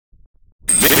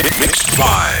Mixed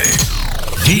by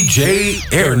DJ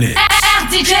Airnix.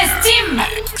 DJ Steam.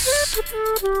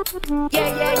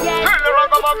 Yeah.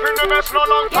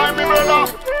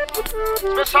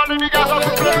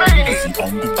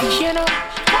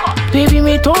 Baby,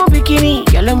 mets ton bikini,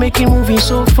 girl, I'm making moving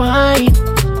so fine.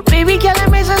 Baby, girl, I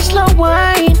make a slow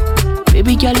wine.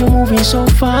 Baby, girl, you're moving so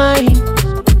fine.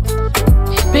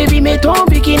 Baby, mets ton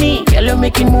bikini, girl, I'm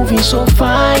making moving so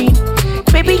fine.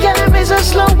 Baby, girl, I make a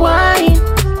slow wine.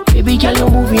 Baby, girl, you're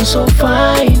moving so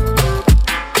fine.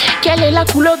 Quelle est la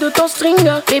couleur de ton string?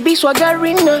 Baby, sois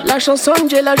garine. La chanson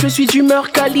Angela, je suis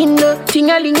d'humeur câline.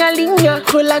 Tingalingaling,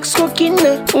 relax coquine.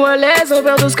 Ou à l'aise, un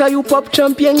verre de sky ou pop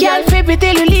champion. Qui fait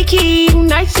péter le liquide?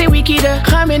 Night c'est wicked.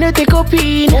 Ramène tes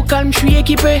copines. Au calme, j'suis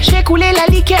équipé. J'ai coulé la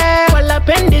liqueur. Pas la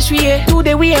peine d'essuyer.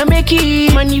 Today we are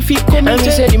making magnifique comité. And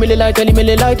he said, give me the light,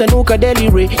 no ka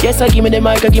déliré. Yes, I give me the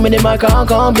mic,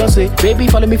 encore ambiancé. Baby,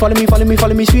 follow me,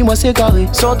 suis-moi, c'est carré.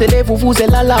 Sortez-les, vous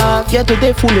êtes là, viens te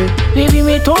défouler. Baby,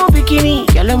 mets ton bikini,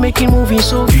 girl, I'm making moving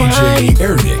so fine. DJ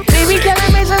Airnix. Baby, girl, I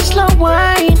make a slow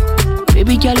wine.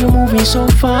 Baby, girl, you're moving so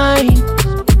fine.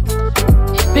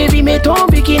 Baby, mets ton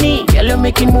bikini, girl, I'm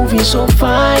making moving so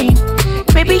fine.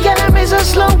 Baby, girl, I make a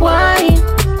slow wine.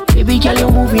 Baby, girl,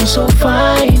 you're moving so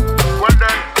fine.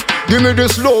 Give me the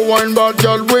slow wine, bad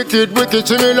girl, wicked,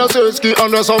 similar sexy,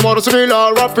 and there's some more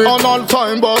similar rapid. On all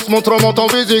time, boss, montre-moi ton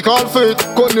physical fit.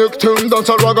 Connecting dans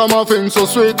sa ragamuffin so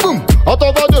sweet. Boom, out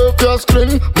of a deux pièces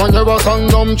clean. Man, you was on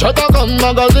them Chatterton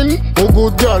magazine. Oh,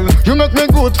 good girl, you make me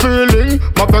good feeling.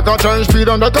 My peck a change speed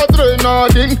and that a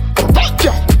adrenaline. Oh, that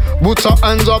girl, put her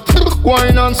hands up,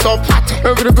 wine and stop.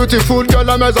 Every beautiful girl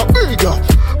I measure big up.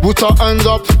 Put her hands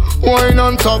up, wine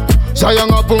and top.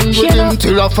 Sayang a boom with him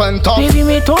till I find top. Baby,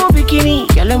 mets ton bikini,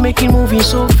 girl, I'm making moving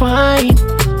so fine.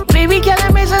 Baby, girl, I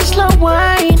make a slow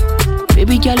wine.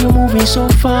 Baby, girl, you're moving so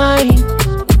fine.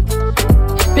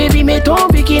 Baby, mets ton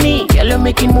bikini, girl, I'm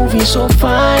making moving so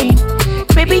fine.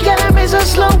 Baby, girl, I make a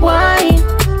slow wine.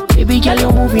 Baby, girl,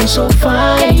 you're moving so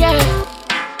fine. Yeah.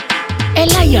 A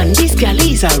lion, this girl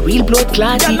is a real blood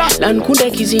clotty.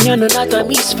 Lankunde kizinyana nata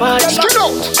miss party. Skin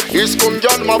out, is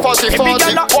kunjan ma fati.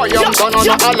 Wayam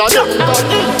banana aladdin.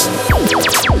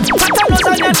 Fatalo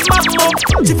zanyan mammo,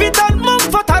 tifitan mom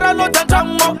fatarano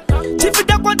danjammo.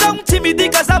 Tifida kwa dam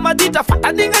timidiga za madita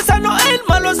fatadinga sa no el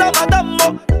malo za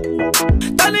madammo.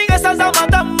 Taninga sa za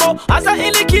madammo, asa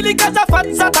ilikili kaza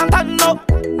fatsa tantano.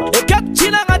 Ekat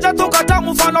china ngaja toka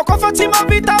tamu fano kwa fatima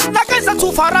vita nakesa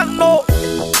tufarano.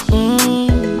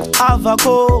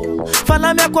 Avako,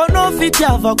 fana me kono fiti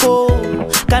avako.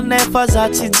 Kanefa za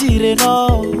chijire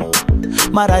no,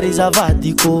 marariza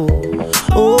vadiko.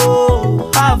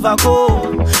 Oh, avako,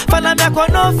 fana me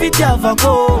kono fiti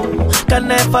avako.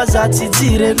 Kanefa za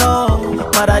chijire no,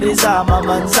 marariza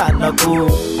mamanzana ko.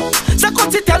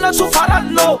 Sakoti telo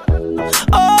tufarano,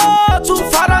 oh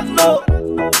tufarano.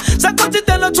 Sakoti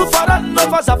telo tufarano,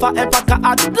 fazafa epaka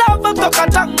at love toka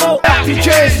tango.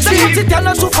 Sakoti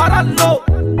telo tufarano.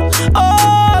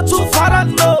 Oh, tu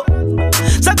farano.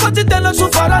 Sakoti telo tu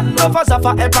farano.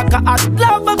 Fazafa epaka at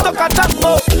love toka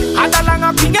tango.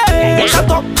 Adalanga pinge. Shut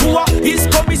kuwa. Is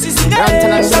komi sisinge.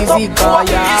 Shut kuwa.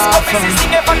 Is komi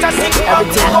sisinge. Fantastic. Baby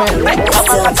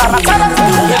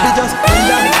just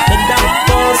bend down,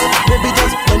 pause. Baby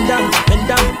just bend down,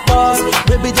 pause.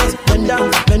 Baby just bend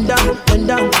down, pause. Baby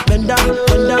just bend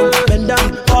down,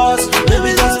 pause.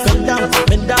 Baby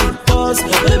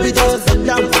just bend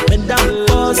down,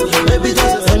 pause. Baby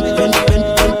just bend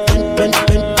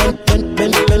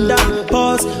down,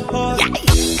 pause.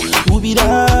 Who be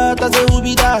that? I say who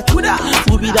be that? Who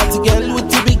be that girl with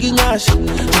the big ash?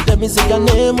 Tell me say your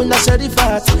name when I share the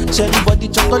fat. Share the body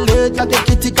chocolate like a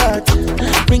kitty cat.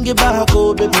 Bring it back,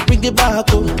 oh baby, bring it back,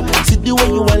 oh. See the way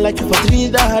you want like you for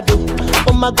Trinidad, oh.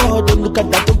 Oh my God, oh, look at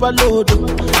that overload, oh,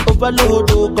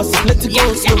 cause it's plenty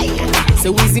go slow.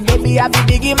 So easy baby, I be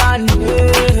biggie man.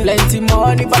 Plenty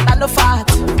money, but I no fat.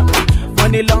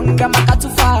 Money long, I'm a too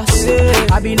fast.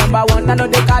 I be number one, I know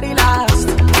they carry last.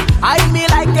 I me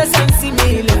like a sensi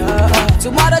meal.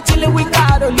 Tomorrow chillin' with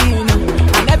Carolina.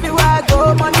 And everywhere I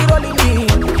go, money rolling in.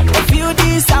 I feel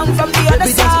this sound from the other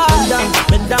side.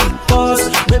 Bend down, pause.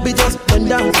 Baby just bend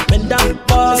down,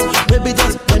 pause. Baby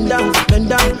just bend down, pause.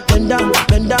 Baby just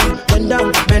bend down,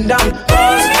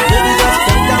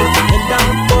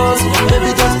 pause.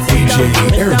 Baby just DJ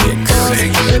Airnix.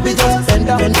 Baby just bend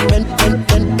down,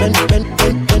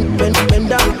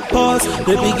 pause.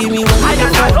 Baby give me one. Baby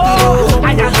give me one.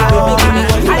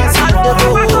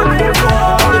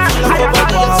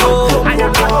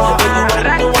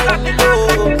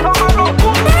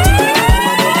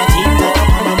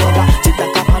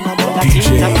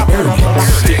 DJ Airnix.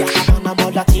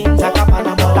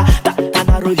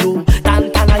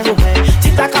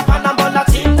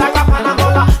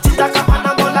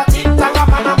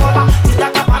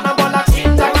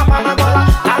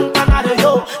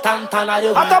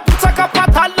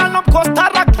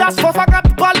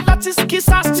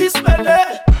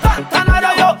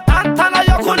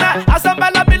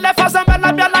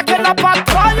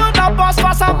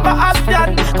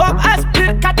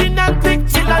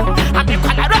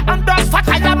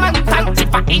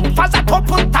 fa infa za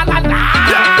topuntalala.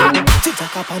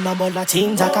 Titaka panamola,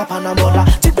 tinzaka panamola,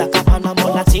 titaka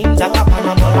panamola, tinzaka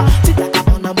panamola, titaka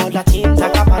panamola,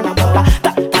 tinzaka panamola,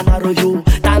 tantana you,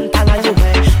 tantana you,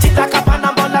 titaka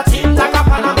panamola, tinzaka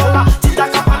panamola,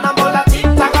 titaka panamola,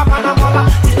 tinzaka panamola,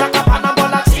 titaka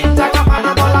panamola, tinzaka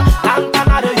panamola,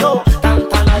 tantana you,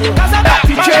 tantana you.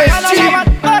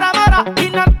 Mara mara,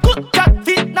 inan kukat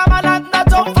fit na malanda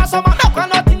don't fa sama no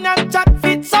kono tinan chat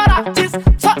fit sora tis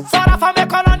sora fa me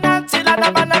kono nanti la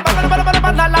la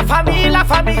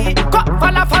famille quoi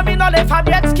fa la famille no le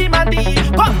famille qui m'a dit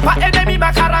quoi fa ennemi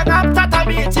makaranga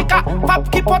tatami tika pap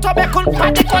ki poto be kun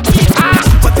pa de koti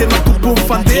Pate na tupo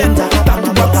fanden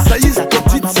Tatu mat saiz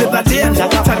Kotit se da den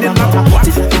Tane na tuwat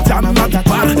Tane na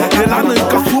tubar Elan în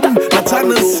kafum Atan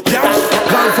în spiar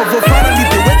Gal fa vo fara li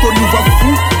de weto nu va fu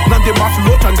Nande ma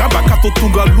flota Ngamba kato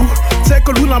tunga lu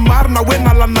Tseko luna mar na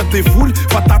wena lana de vul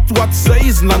Fa tatuat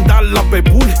saiz Nandal la pe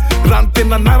bul Rante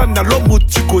na nara na lo mut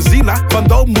ci cozina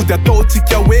Quando mude a toti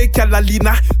Chia we chia la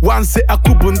lina Wanse a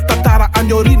kubun tatara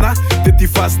anyorina De ti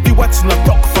fas ti wats na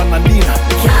tok fanalina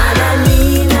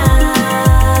Calalina,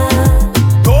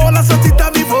 Tola sentita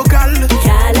mi vocal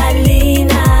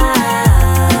Calalina,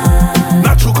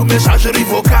 Naciuc mesagerii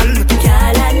vocal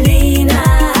Calalina,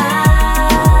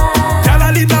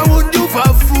 Calalina unde va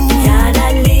fu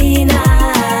Calalina,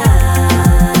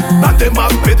 Nante ma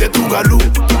pede tungalu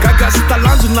Gagasta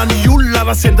lanzu na niula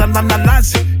rasenda na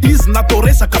nalazi Iz na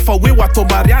toresa ka fa we wato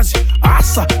mariazi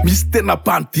Asa misy tena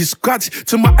bandisokajy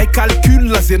Tsy mahay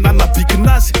calcul ze nana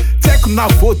bikinazy Tsaiko na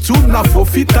voatu na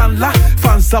voafitan la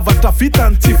Fa ny zavatra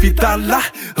vitan tsy vitan la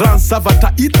Raha ny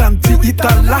zavatra hitan tsy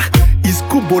hitan la Izy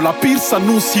koa mbola pirsa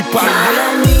no sy pala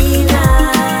Calalina,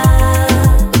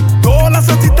 Tola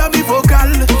sentita mi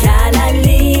vocal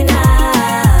Calalina,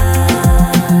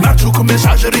 Naciuc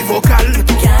mesagerii vocal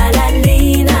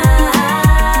Calalina,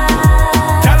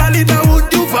 Calalina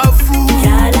unde va fu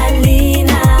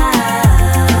Calalina,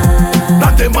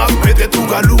 Nante ma pede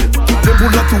tungalu De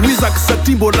mbola toizaka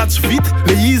satria mbola tsy vita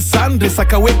Le izy zany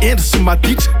resaka hoe endry sy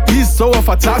maditra Izy zao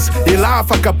afa-tsasa ela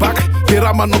afaka baka De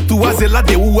raha manao toazy ela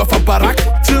de ho afa-baraka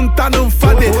Tsy ny tany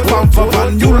mifady fa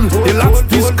mivavahan'ny olona Ela tsy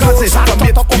disokazy fa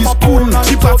mety diso-kolona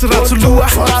Tsy patsy ratsy loha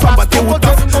fa mba te ho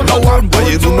tafo Na hoary mba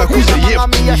herona koa zay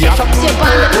hevitra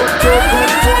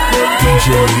DJ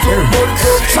Airnix.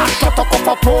 Sakatako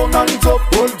fapona ny job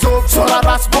Sora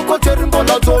rasy boko jery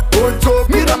mbola job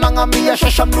Mira magnamia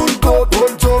shasha amin'olo job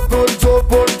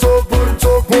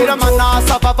Mira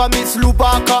manasa vava misy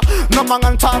lobaka Na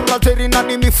magnano tsara jerina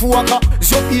ny mifoaka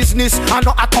Zio business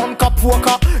ano ataony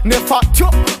kapoaka Nefa tio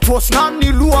fosina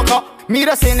ny lohaka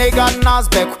Mira Senegal nazy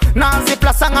beko Nazy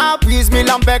plasa agnabo izy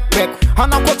mila mbekibeko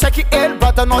Anakotsaky elo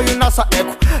badanao io nasa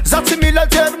eko Za tsy mila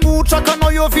jery motraka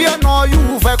anao io vianao io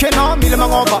veko Kenao mila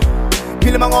magnova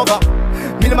Mila magnova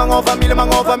Mila magnova Mila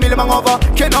magnova Mila magnova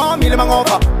Kenao mila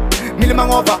magnova Mila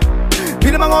magnova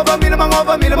Mila magnova Mila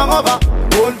magnova Mila magnova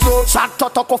Sarto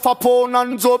atako fapona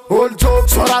ny job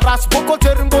Sora rasy boko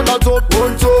jery mbola job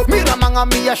Mira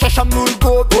magnamia shasha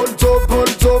amin'olo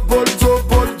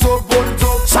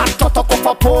Sarto atako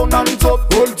fapona ny job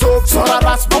Sora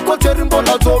rasy boko jery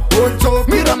mbola job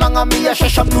Mira magnamia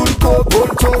shasha amin'olo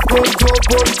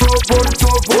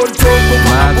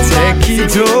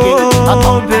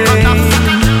Matsekijobe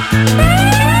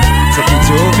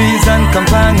Tsekijobe zany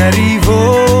Kampagnarivo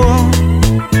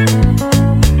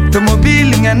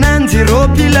Tomobily gnananjy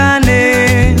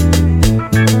ropilane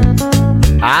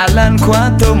Alany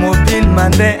koa tomobily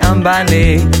mande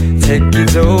ambane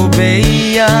Tsekijobe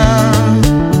ia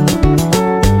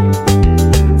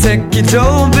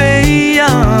Tsekijobe ia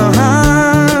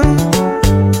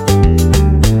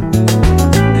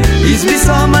Izy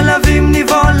misoma lavimny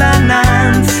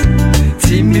volananjy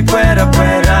Tsy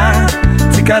mipuera-puera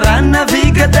Tsy karaha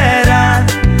navigatera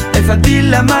Efa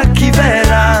dila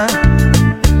makivera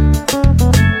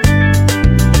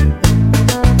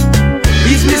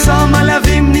Izy misoma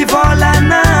lavimny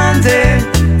volananjy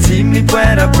Tsy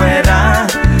mipuera-puera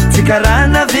Tsy karaha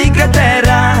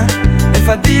navigatera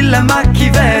Efa dila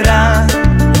makivera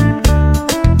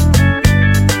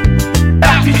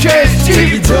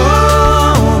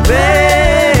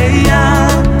Tsekijobeia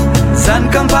Zany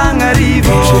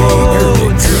Kampagnarivo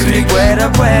Tsy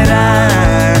mipuera-puera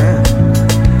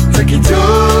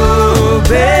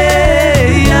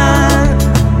Tsekijobeia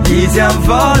Izy am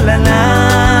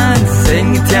volananjy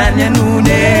Zegny tiany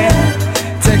anone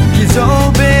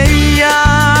Tsekijobeia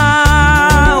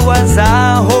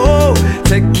Wazaho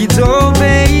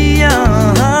Tsekijobeia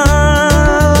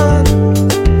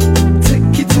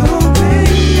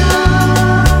Tsekijobeia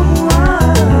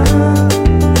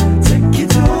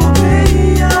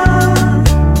Tsekijobeia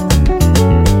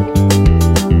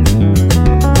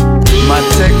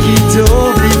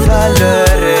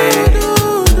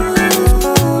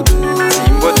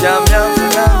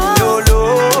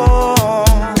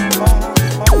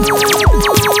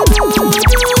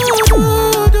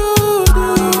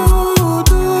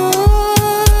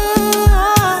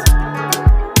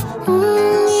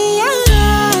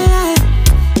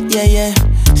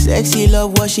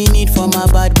she need from a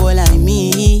bad boy like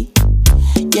me.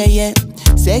 Yeah, yeah.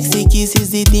 Sexy kiss is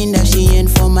the thing that she ain't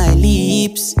for my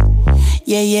lips.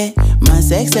 Yeah, yeah. My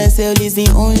sex herself is the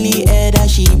only air that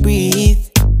she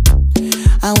breathes.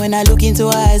 And when I look into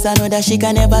her eyes, I know that she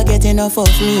can never get enough of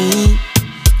me.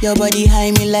 Your body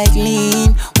high me like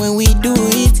lean. When we do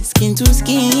it, skin to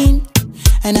skin.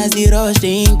 And as the rush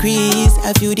they increase,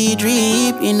 I feel the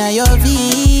drip in your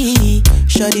V.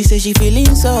 Shorty say she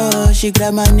feeling so. She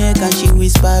grab my neck and she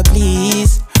whisper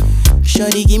please.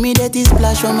 Shorty give me that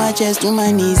splash from my chest to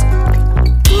my knees.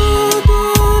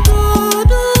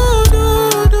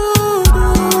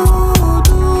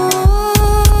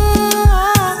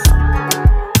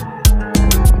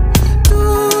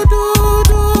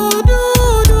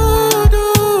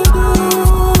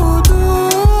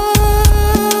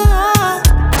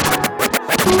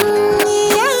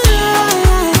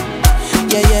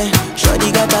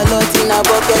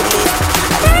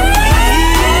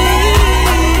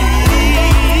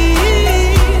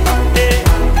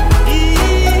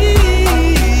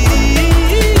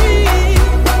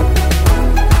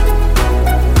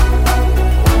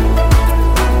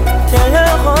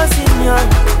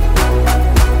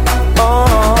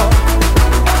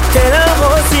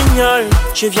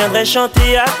 Je viendrai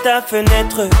chanter à ta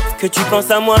fenêtre que tu penses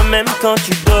à moi même quand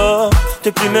tu dors. Te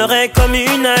plumerai comme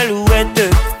une alouette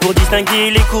pour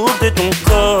distinguer les courbes de ton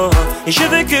corps. Et je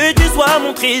veux que tu sois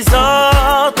mon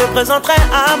trésor. Te présenterai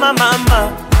à ma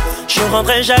maman. Je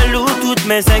rendrai jaloux toutes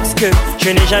mes ex que je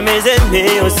n'ai jamais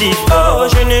aimé aussi fort.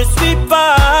 Je ne suis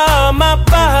pas ma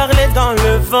parler dans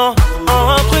le vent.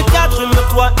 Entre quatre murs,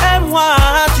 toi et moi,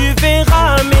 tu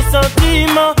verras mes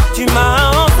sentiments. Tu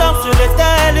m'as ensorcelé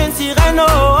telle une sirène,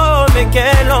 oh, mais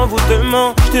quel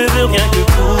envoûtement. Je te veux rien que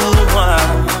pour moi.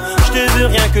 Je te veux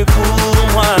rien que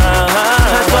pour moi.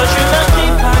 À toi je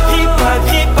m'agrippe, agrippe,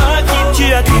 agrippe, agrippe.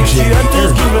 Tu as tout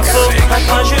ce qu'il me faut. À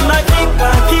toi je m'agrippe,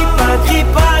 agrippe,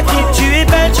 agrippe, agrippe. Tu es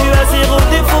belle, tu as zéro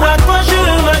défaut. À toi je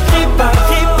m'agrippe,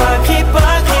 agrippe, agrippe,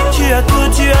 agrippe. Tu as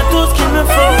tout ce qu'il me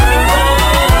faut.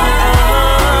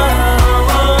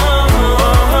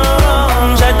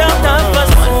 J'adore ta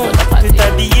façon de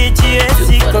t'habiller, tu es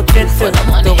si coquette.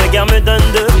 Ton regard me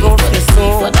donne de bons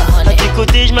frissons. À tes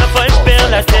côtés je m'affole, je perds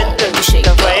la tête.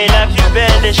 Ta voix est la plus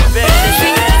belle des cheveux.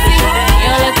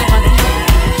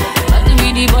 Party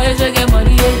with the boys that get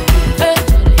money, yeah.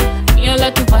 You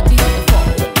like to party.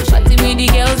 Party with the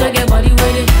girls that get money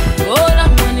with it. Go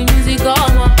down when the music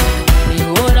come up.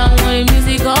 Go down when the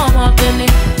music come up. Then they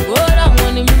go down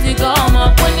when the music come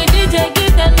up. When the DJ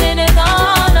give them, then they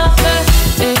turn up.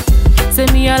 Hey, say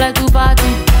me I like to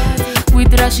party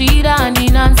with Rashida and the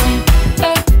Nancy.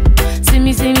 Hey, see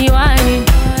me whining.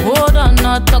 Hold on,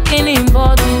 not talking in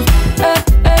bottles. Hey,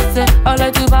 hey, say I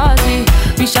like to party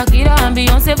with Shakira and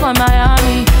Beyonce from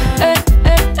Miami. Hey,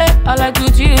 hey, hey, I like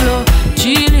to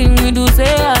chilling with Uze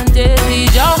and Jay-Z.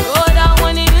 Just go down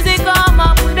when the music come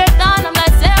up. Put it down, I'm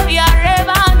like say we are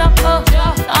raving up. Oh,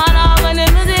 turn up when the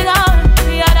music come.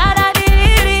 We are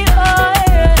da-da-dee-dee, oh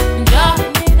yeah. Just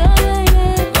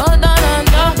go down and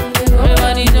jump.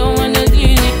 Everybody doing the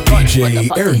DJ. DJ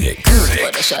Airnix.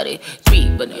 What a shawty, three,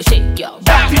 but no shake your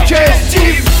DJ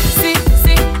Steve.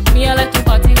 See, me I like to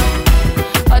party.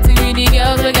 Party with the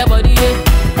girls with their body, yeah.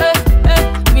 Hey,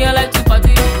 hey, me I like to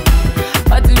party.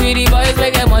 Party with the boys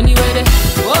with their money with it.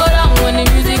 Go down when the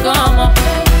music come up.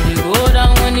 They go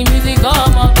down when the music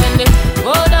come up. And they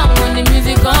go down when the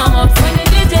music come up. When the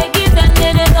DJ gives them,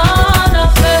 then they turn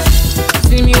up. Hey.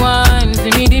 See me wine,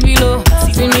 see me dip below.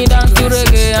 See me dance to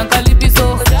reggae and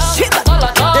calypso. All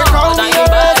at all, now you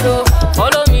bad though.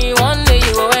 Follow me one day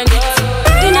you go and get it.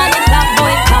 You know the black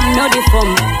boy come no the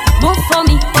form. Move for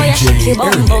me, boy, I shake your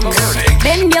bum bum.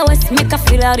 Bend your waist, make a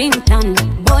feel a ringtone.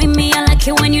 Boy, me I like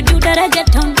it when you do that, I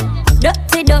get on.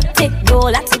 Dirty, dirty, go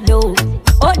like it do.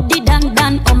 Oh, the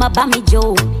dan, oh my bammy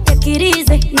Joe. Take it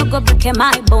easy, no go break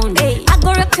my bone. Hey, I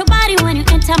go rock your body when you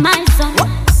enter my zone.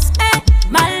 Hey,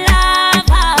 my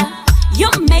lover, you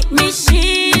make me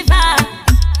shiver.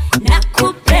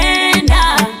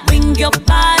 Nakupenda, bring your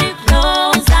body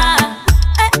closer.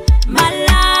 Hey, my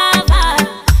lover,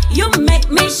 you make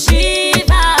me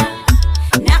shiver.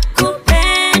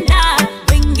 Nakupenda,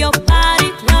 bring your body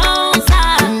closer.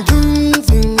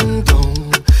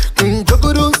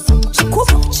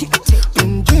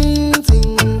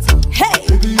 Hey,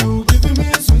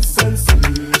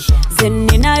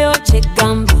 zenina yo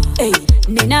chegamba. Hey,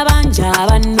 nina banja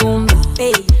banumba.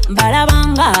 Hey,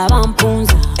 balabanga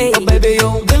bampunza. Hey, oh baby,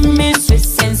 you give me sweet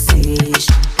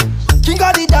sensation. King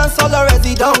of the dance all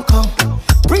already don't come.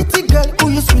 Pretty girl, who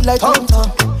you sweet like Tom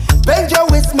Tom. Bend your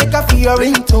waist, make a feel your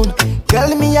ringtone.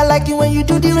 Girl, me I like it when you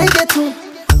do the reggaeton.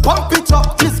 Pump it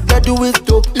up, this bedroom is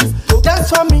dope. Dance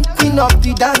for me, clean up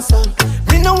the dance hall.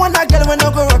 Me no want a girl when I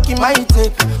go rocking my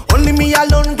tape. Only me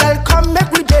alone, girl, come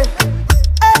make we day.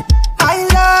 Hey, my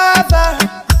lover,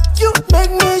 you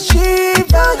make me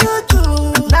shiver. You do.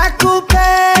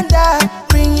 Nakupenda,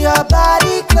 bring your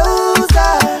body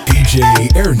closer. DJ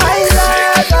Airnix. My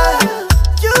lover,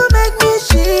 you make me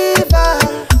shiver.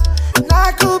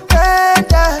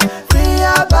 Nakupenda, bring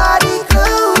your body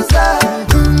closer.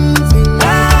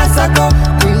 Asako,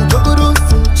 ndoguru,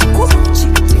 chiku,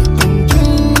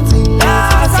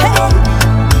 asako.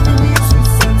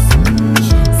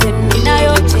 Semina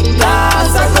yo chenga,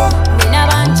 Asako. mina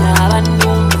banja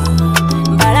banu,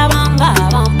 balabanga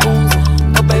bampunza.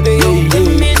 Oh baby, you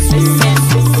give me sweet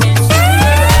sense.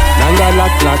 Nangala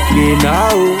klakle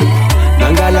now,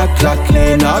 nangala klakle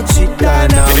now,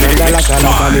 chitana, nangala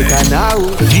kalakamika now.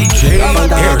 DJ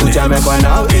Airnix.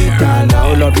 Now, ita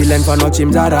now, love ilen for no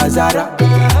chim zara zara.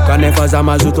 Kanefa za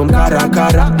mazutum kara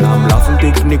kara. Nam lafun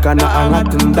teknika na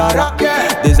angatum dara.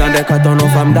 Desande katono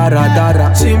fam dara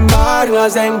dara. Chimbar nga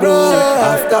zeng bro,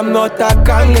 aftam nota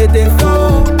kang le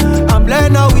defo. I'm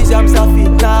blend now with jam sa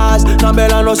fitness.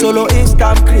 Nambela no solo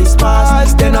Instagram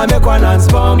Christmas. Then I make one dance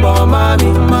bomb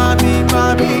mami, mami,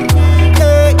 mami.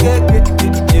 Hey, yeah, yeah,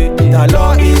 yeah, yeah. The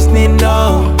law is ni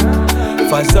now,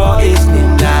 for so is ni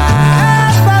now.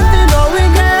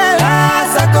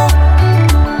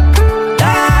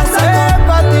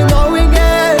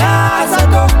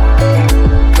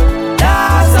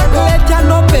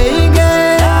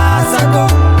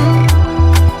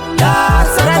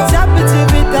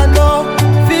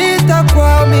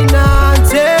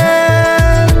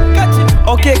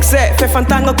 Fais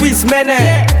fantanga quiz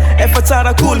mene Efa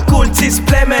tsara cool tis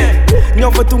pleme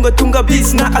Nyofa tunga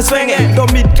bis na aswenge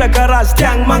Domitra garage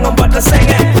tiang mangambata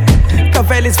senge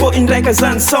Kavelis vo inreka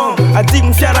zan song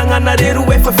Ating fiaranga na reru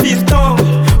efa firtong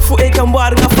Fu eka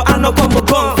mwar nga fa ano kombo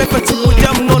bong Fefa tipu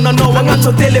jam no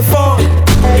wangato telefon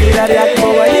Ilari akmo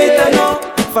wa ita no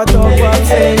Fatoko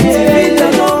absenti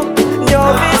vita no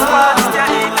Nyovis pastia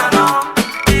ita no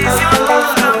Easy on the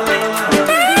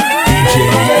DJ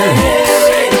Airnix.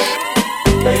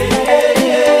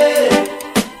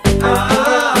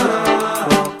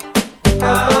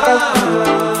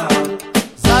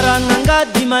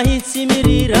 Mahitsi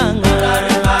miriranga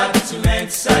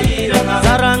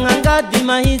Zaranganga di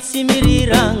mahitsi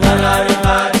miriranga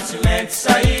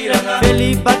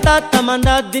Beli batata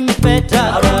manda di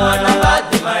mpeta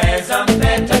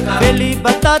Beli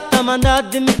batata manda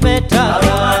di mpeta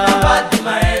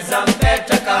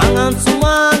Angan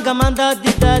sumanga manda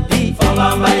di dadi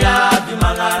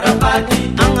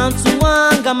Angan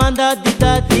sumanga manda di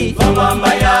dadi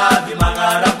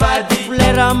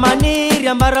Fulera maniri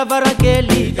ambara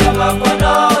varakeli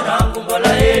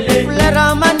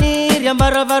Fulera maniri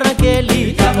ambara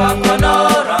varakeli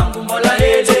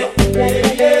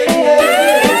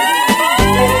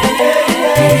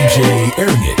DJ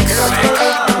Airnix.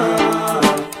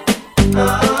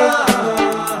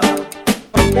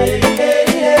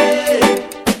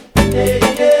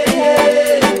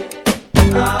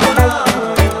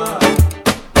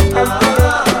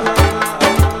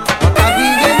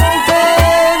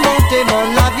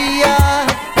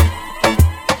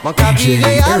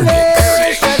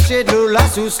 Chercher de l'eau la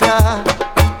sous là.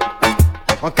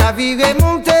 On qu'a viré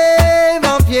monter,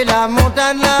 mon pied la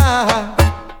montagne là.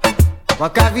 On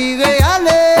qu'a viré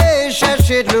aller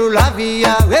chercher de l'eau la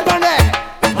via. Répondez.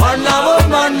 Mon avo,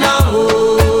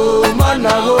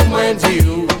 moi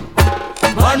dis-vous.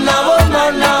 Mon avo,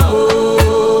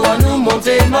 on nous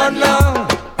monter mon là.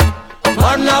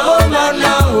 Mon avo,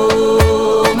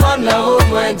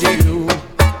 moi dis-vous.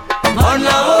 Mon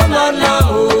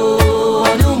avo,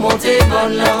 on nous monter mon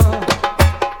là.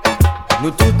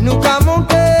 Nous toutes nous qu'à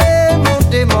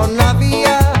monter mon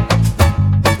navire.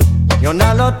 Y'en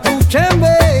a l'autre pour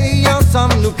tomber,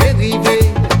 ensemble nous qu'est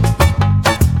rivé.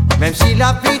 Même si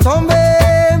la pluie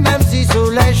tombait, même si le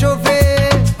soleil chauffait,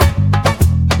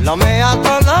 l'homme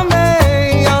attend l'homme,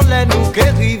 y'en a nous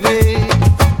qu'est rivé.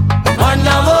 Mon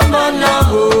avo,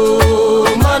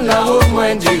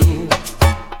 moi dis.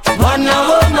 Mon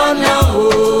avo,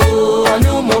 on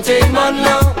nous monter mon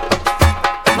là.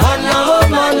 Mon avo,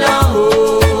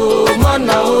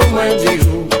 moi dis.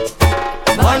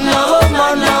 Mon avo,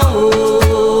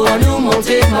 on nous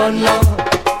monter mon là.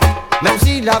 Même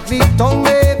si la pluie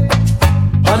tombait,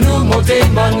 on nous monter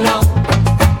mon là.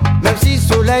 Même si le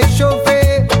soleil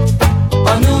chauffait,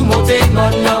 on nous monter mon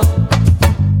là.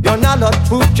 Y'en a l'autre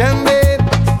pour tomber,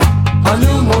 on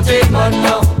nous monter mon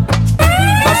là.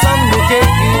 Ensemble nous qu'est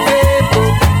privé,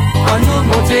 on nous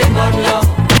monter mon là.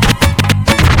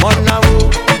 Mon amour,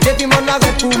 j'ai dit mon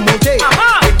arrêt pour monter.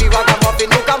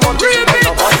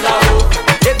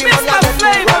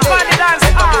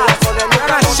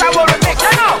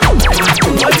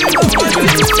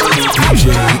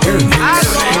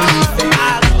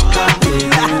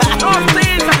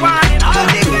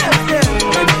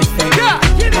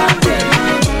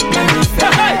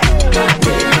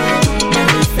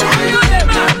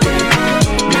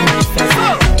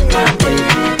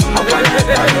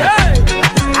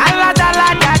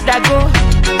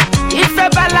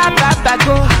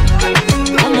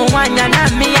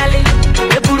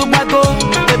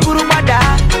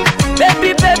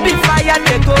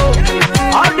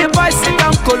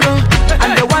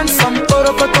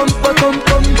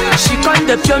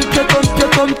 the pium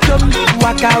pium pium.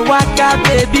 Waka waka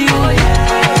baby,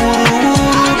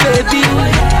 ooh baby,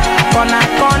 corner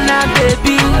corner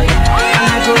baby. And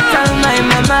I go tell my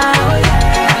mama,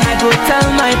 and I go tell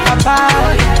my papa,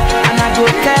 and I go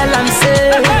tell am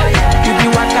say, you be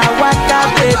waka waka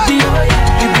baby,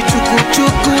 you be chuku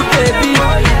chuku baby,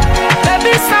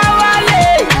 baby sawale,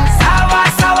 sawa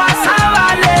sawa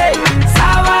sawale,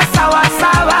 sawa sawa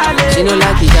sawale. She no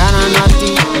like the Ghana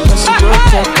naughty, but she go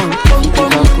check on.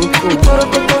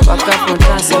 Waka from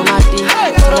Samedi,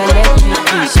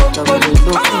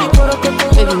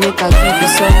 baby make I give you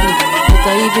something, make I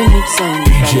even mix some.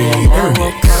 DJ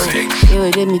Airnix.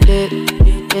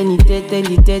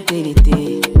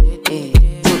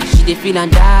 She dey feel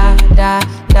and da da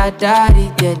da da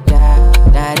da da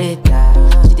da da.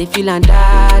 She dey feel and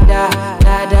da da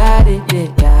da da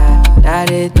da da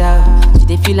da. She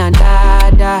dey feel and da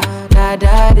da da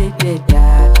da da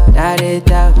da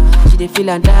da. She dey feel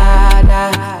and da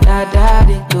da da da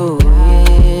da.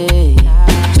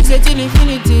 She say till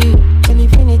infinity, till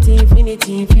infinity,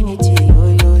 infinity, infinity. Oh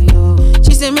yo yo.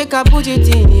 She say make I put it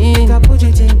in, make I put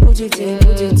it in, put it in,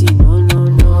 put it in. No no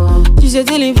no. She say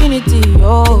till infinity,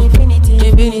 oh infinity,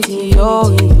 infinity, oh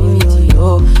infinity,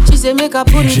 oh. She say make I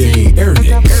put it in,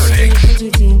 make I put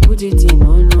it in, put it in.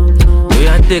 No no no. We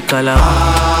are take a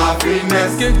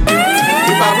happiness.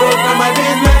 If I broke down my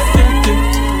business,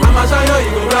 I'ma show you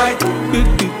you go right.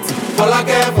 All I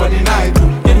care for the night.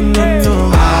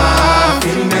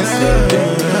 Happiness.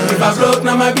 If I broke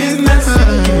down my business,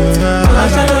 I'ma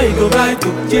show you you go right.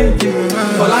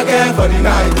 All I care for the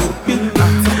night.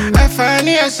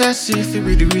 F-I-N-E-S-S-E, if it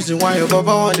be the reason why your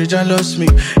baba want to jealous me.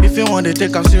 If you want to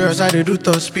take I'm serious, I do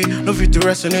top speed. No fit to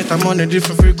resonate, I'm on a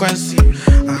different frequency.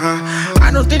 I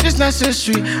don't think it's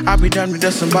necessary. I be done with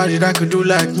somebody that could do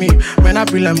like me. Man, I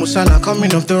be like Musala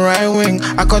coming off the right wing.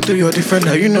 I cut to your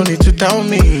defender, you no need to tell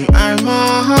me. I'm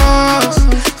a horse,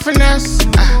 finesse.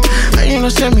 You know,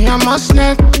 say me, I'm a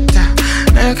snake.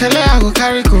 Now you can let I go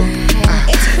carry go.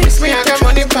 It's me, I got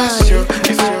money past you.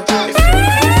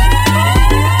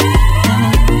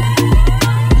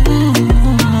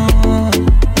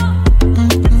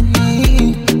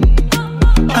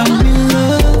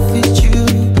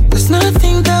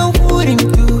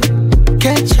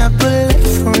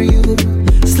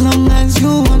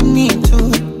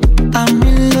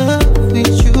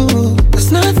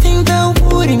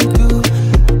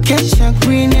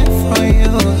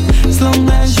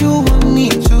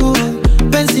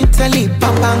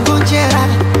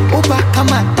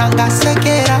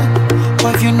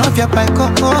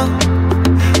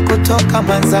 kutoka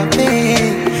Manzabe,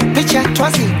 picha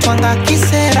twazi twanga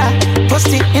kisera,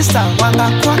 posti insta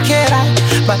wanga kwa kera,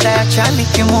 baada ya chani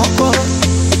kimoko.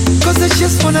 Cause I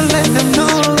just wanna let them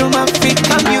know I'm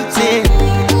African beauty,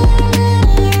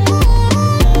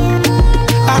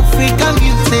 African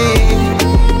beauty,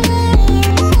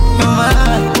 you're my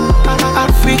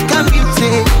African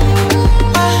beauty,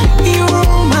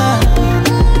 you're my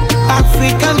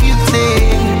African beauty.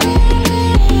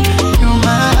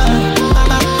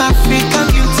 African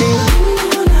beauty.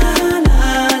 Ooh, na, na,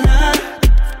 na.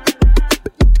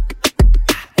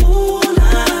 Ooh,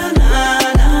 na, na,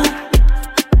 na.